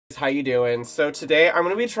how you doing? So today I'm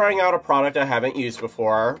going to be trying out a product I haven't used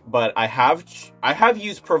before, but I have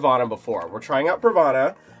used Pravana before. We're trying out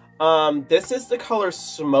Pravana. This is the color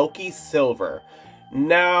Smoky Silver.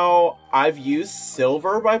 Now, I've used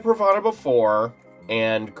Silver by Pravana before,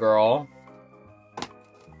 and girl,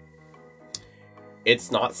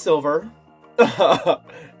 it's not silver.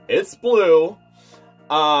 It's blue.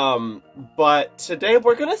 But today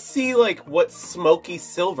we're gonna see, like, what Smoky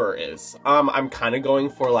Silver is. I'm kind of going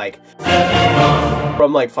for, like,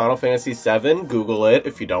 from, like, Final Fantasy VII, Google it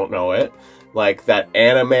if you don't know it. Like, that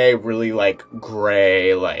anime, really, like,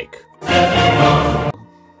 gray, like,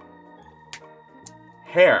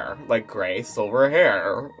 hair. Like, gray, silver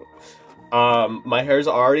hair. My hair's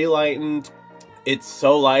already lightened. It's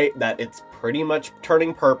so light that it's pretty much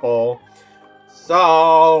turning purple.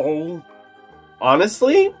 So,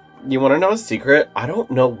 honestly, you want to know a secret? I don't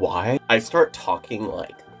know why I start talking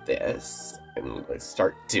like this and I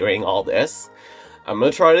start doing all this. I'm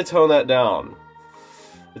gonna try to tone that down.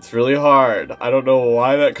 It's really hard. I don't know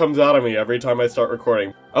why that comes out of me every time I start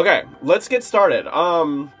recording. Okay, let's get started.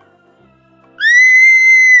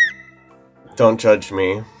 Don't judge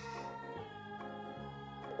me.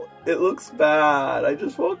 It looks bad. I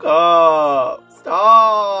just woke up.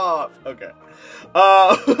 Stop. Okay.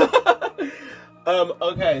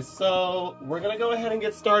 Okay, so we're gonna go ahead and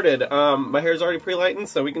get started. My hair's already pre-lightened,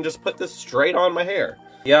 so we can just put this straight on my hair.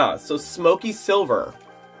 Yeah, so Smoky Silver.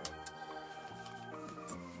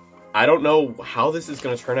 I don't know how this is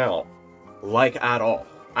gonna turn out, like, at all.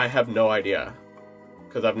 I have no idea,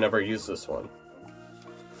 because I've never used this one.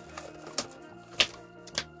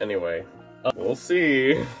 Anyway, we'll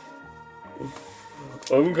see.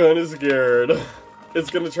 I'm kind of scared. It's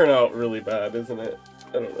gonna turn out really bad, isn't it?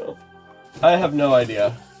 I don't know. I have no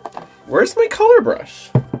idea. Where's my color brush?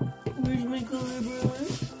 Where's my color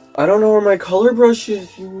brush? I don't know where my color brush is.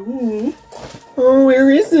 Oh, where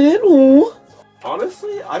is it? Oh.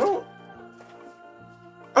 Honestly, I don't...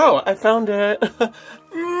 Oh, I found it.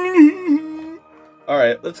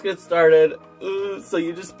 Alright, let's get started. So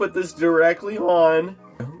you just put this directly on.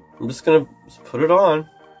 I'm just gonna put it on.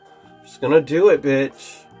 Just gonna do it,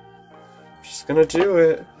 bitch. Just gonna do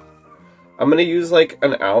it. I'm gonna use like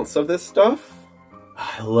an ounce of this stuff.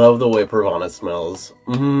 I love the way Pravana smells.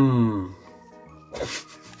 Mmm.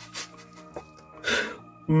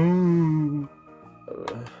 Mmm.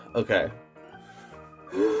 Okay.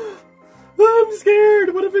 I'm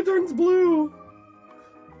scared. What if it turns blue?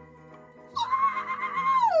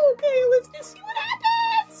 Okay, let's just see what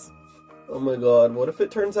happens. Oh my god, what if it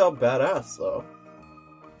turns out badass though?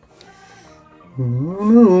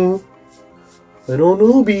 I don't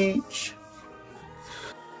know, beach.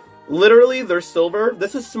 Literally, their silver,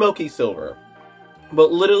 this is Smoky Silver,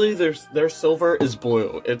 but literally their silver is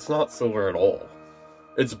blue. It's not silver at all.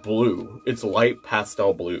 It's blue. It's light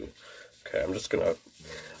pastel blue. Okay, I'm just gonna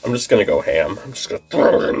go ham. I'm just gonna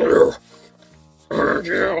throw it in there.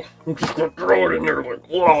 Yeah, I'm just gonna throw it in there like,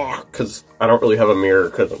 blah, because I don't really have a mirror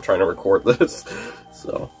because I'm trying to record this.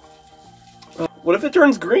 So, what if it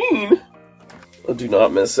turns green? I do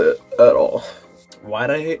not miss it at all. Why'd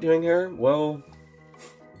I hate doing hair? Well,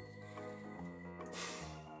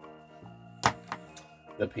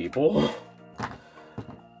 the people.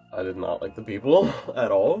 I did not like the people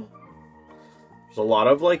at all. There's a lot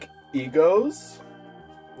of, like, egos.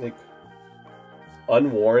 Like,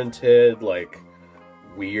 unwarranted, like,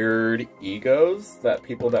 weird egos that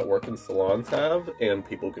people that work in salons have and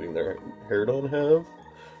people getting their hair done have.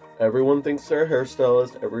 Everyone thinks they're a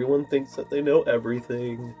hairstylist. Everyone thinks that they know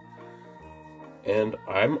everything. And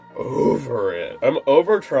I'm over it. I'm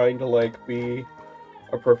over trying to, like, be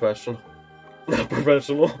a professional. Not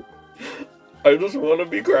professional. I just want to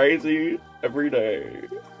be crazy every day.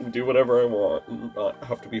 And do whatever I want. And not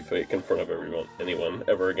have to be fake in front of anyone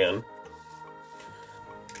ever again.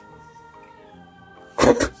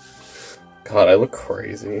 God, I look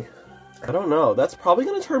crazy. I don't know. That's probably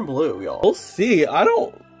going to turn blue, y'all. We'll see.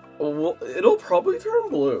 It'll probably turn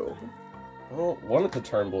blue. I don't want it to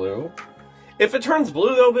turn blue. If it turns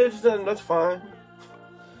blue though, bitch, then that's fine.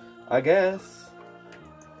 I guess.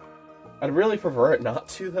 I'd really prefer it not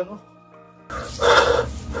to, though.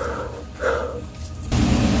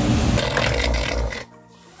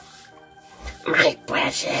 My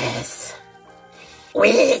precious.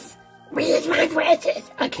 Where's my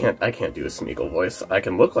precious? I can't do a Smeagol voice. I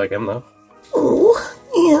can look like him, though. Oh,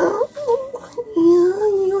 yeah.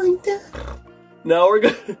 You like that?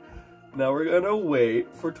 Now we're gonna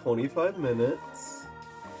wait for 25 minutes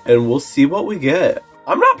and we'll see what we get.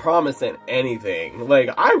 I'm not promising anything. Like,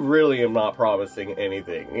 I really am not promising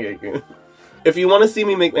anything. If you want to see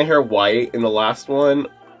me make my hair white in the last one,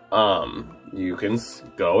 You can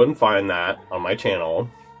go and find that on my channel.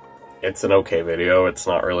 It's an okay video. It's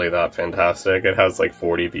not really that fantastic. It has like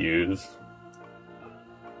 40 views.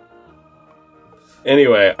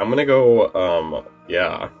 Anyway, I'm gonna go,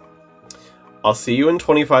 yeah. I'll see you in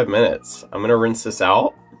 25 minutes. I'm gonna rinse this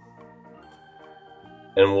out,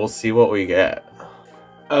 and we'll see what we get.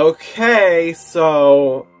 Okay,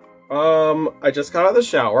 so, I just got out of the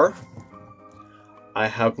shower. I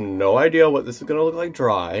have no idea what this is gonna look like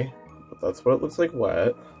dry, but that's what it looks like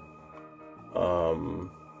wet.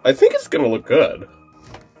 I think it's gonna look good.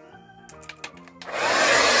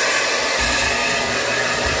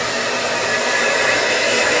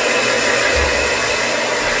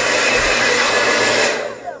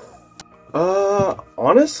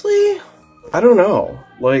 Honestly, I don't know.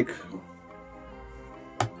 Like,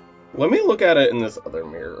 let me look at it in this other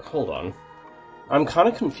mirror. Hold on. I'm kind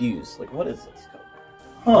of confused. Like, what is this?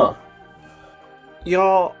 Huh.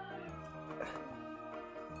 Y'all.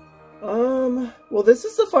 Well, this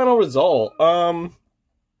is the final result. I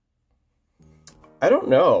don't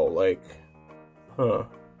know. Like, huh.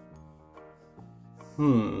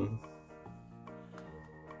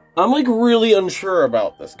 I'm, like, really unsure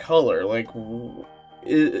about this color. Like,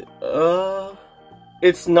 it's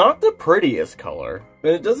not the prettiest color.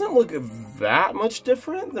 And it doesn't look that much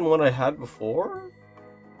different than what I had before.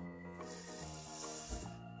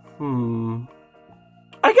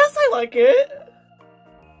 I guess I like it.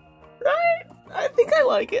 Right? I think I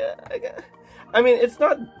like it. I mean, it's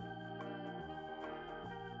not...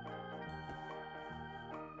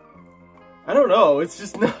 I don't know. It's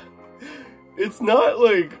just not... It's not,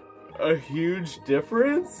 like, a huge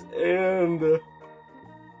difference, and...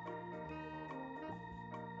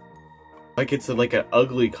 like, it's like an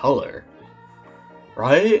ugly color.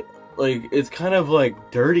 Right? Like, it's kind of,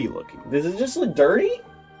 like, dirty looking. Does it just look dirty?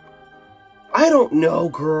 I don't know,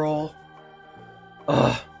 girl.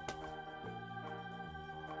 Ugh.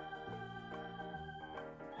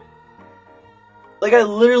 Like, I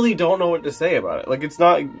literally don't know what to say about it. Like, it's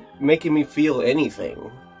not making me feel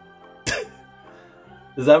anything.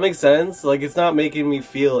 Does that make sense? Like, it's not making me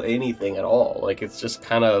feel anything at all. Like, it's just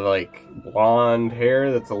kind of, like, blonde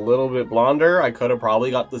hair that's a little bit blonder. I could have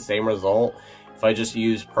probably got the same result if I just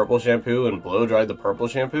used purple shampoo and blow-dried the purple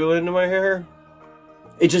shampoo into my hair.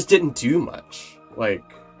 It just didn't do much. Like,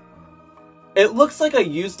 it looks like I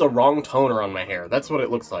used the wrong toner on my hair. That's what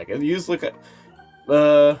it looks like. It used, like, it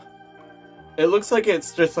looks like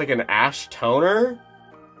it's just, like, an ash toner.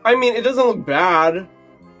 I mean, it doesn't look bad.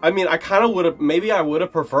 I mean, I kind of would have, maybe I would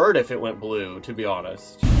have preferred if it went blue, to be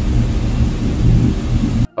honest.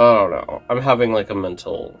 Oh no, I'm having like a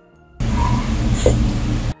mental...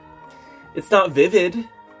 It's not vivid.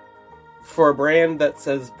 For a brand that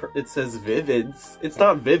says, it says Vivids, it's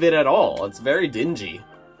not vivid at all. It's very dingy.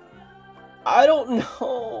 I don't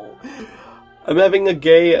know. I'm having a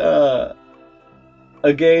gay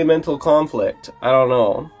mental conflict. I don't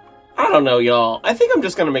know. I don't know, y'all. I think I'm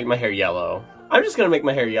just gonna make my hair yellow. I'm just gonna make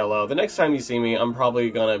my hair yellow. The next time you see me, I'm probably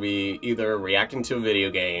gonna be either reacting to a video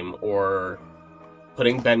game or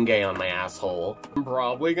putting Bengay on my asshole. I'm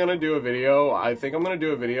probably gonna do a video. I think I'm gonna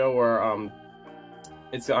do a video where I'm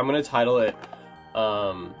gonna title it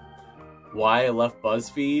Why I Left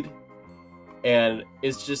BuzzFeed, and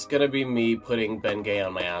it's just gonna be me putting Bengay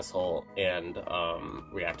on my asshole and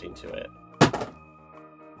reacting to it.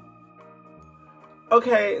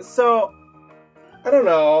 Okay, so I don't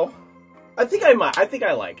know. I think I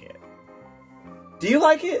like it. Do you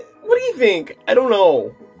like it? What do you think? I don't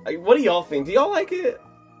know. What do y'all think? Do y'all like it?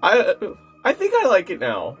 I think I like it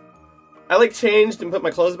now. I like changed and put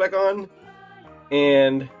my clothes back on,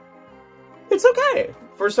 and it's okay.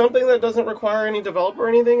 For something that doesn't require any develop or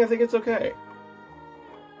anything, I think it's okay.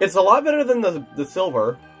 It's a lot better than the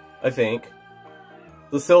silver, I think.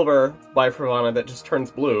 The silver by Pravana that just turns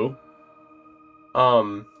blue.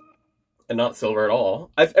 And not silver at all.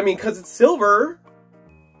 I mean, because it's silver.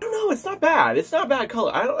 I don't know, it's not bad. It's not a bad color.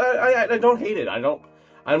 I don't hate it.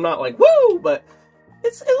 I'm not like, woo, but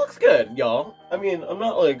it looks good, y'all. I mean, I'm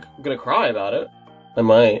not like gonna cry about it. I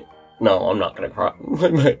might. No, I'm not gonna cry.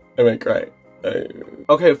 I might cry.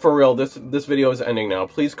 Okay, for real, this video is ending now.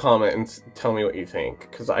 Please comment and tell me what you think,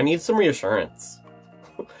 because I need some reassurance.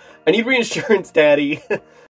 I need reassurance, Daddy.